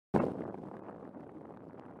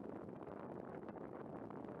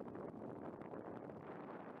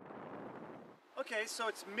Okay, so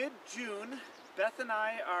it's mid-June. Beth and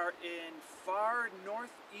I are in far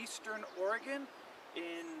northeastern Oregon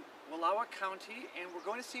in Wallowa County, and we're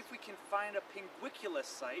going to see if we can find a Pinguicula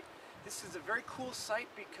site. This is a very cool site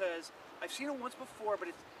because I've seen it once before, but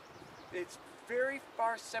it's very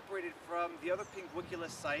far separated from the other Pinguicula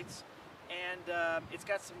sites, and it's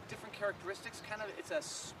got some different characteristics. It's a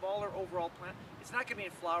smaller overall plant. It's not going to be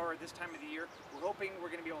in flower this time of the year. We're hoping we're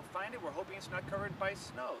going to be able to find it. We're hoping it's not covered by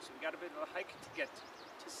snow, so we got a bit of a hike to get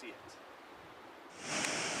to see it.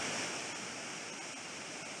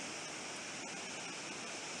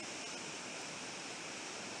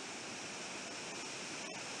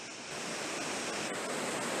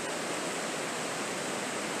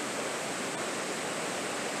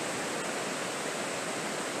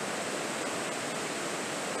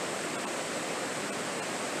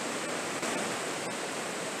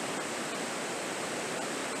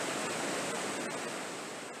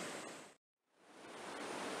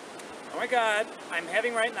 Oh my God, I'm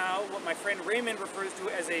having right now what my friend Raymond refers to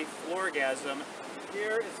as a florgasm.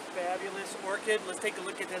 Here is fabulous orchid. Let's take a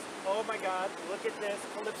look at this. Oh my God, look at this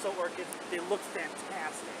calypso orchid. They look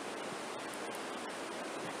fantastic.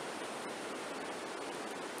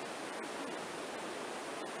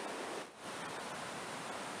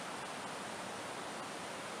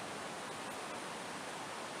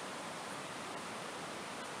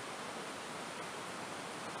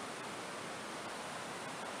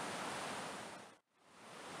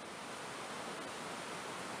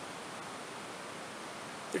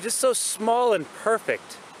 They're just so small and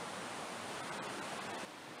perfect.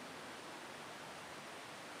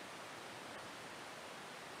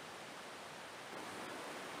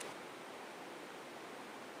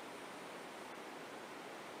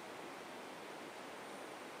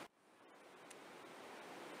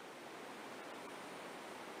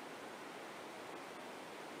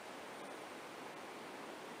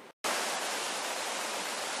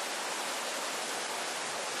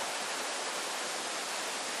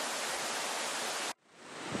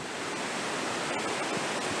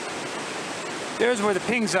 There's where the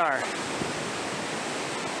pings are.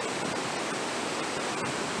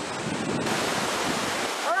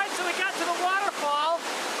 Alright, so we got to the waterfall.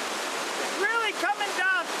 It's really coming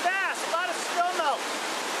down fast, a lot of snow melt.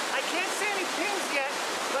 I can't see any pings yet,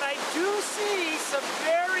 but I do see some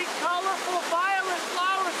very colorful violet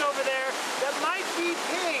flowers over there that might be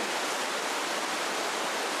pings.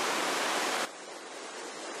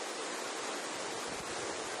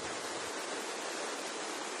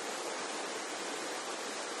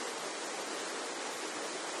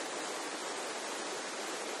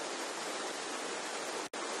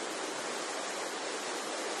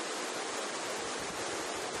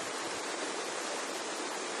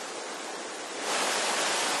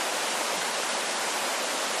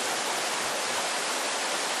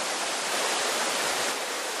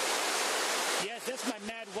 That's my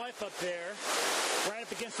mad wife up there, right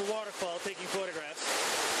up against the waterfall, taking photographs.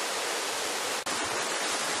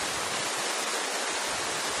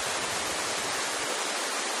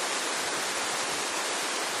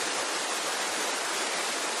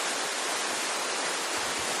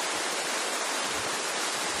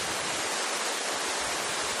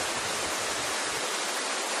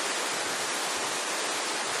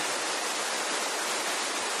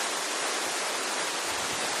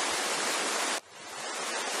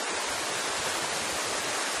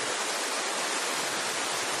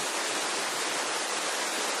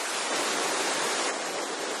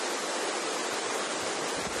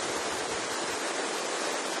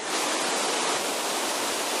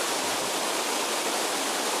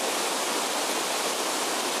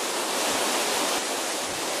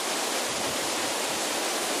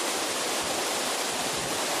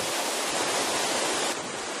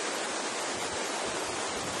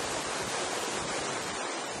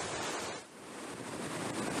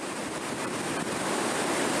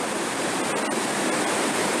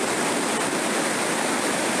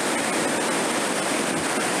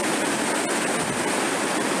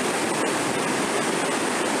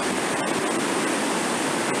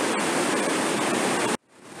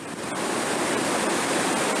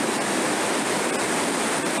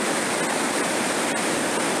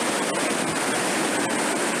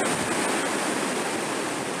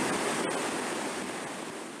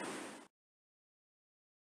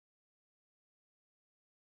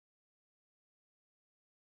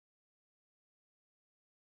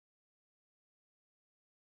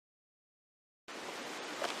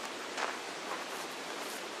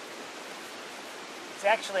 It's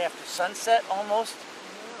actually after sunset almost,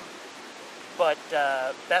 but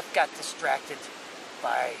Beth got distracted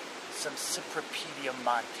by some Cypripedium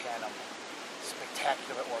montanum.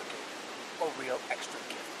 spectacular orchid. A real extra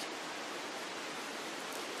gift.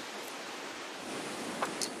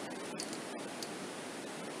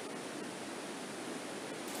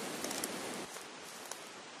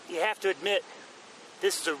 You have to admit,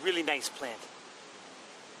 this is a really nice plant.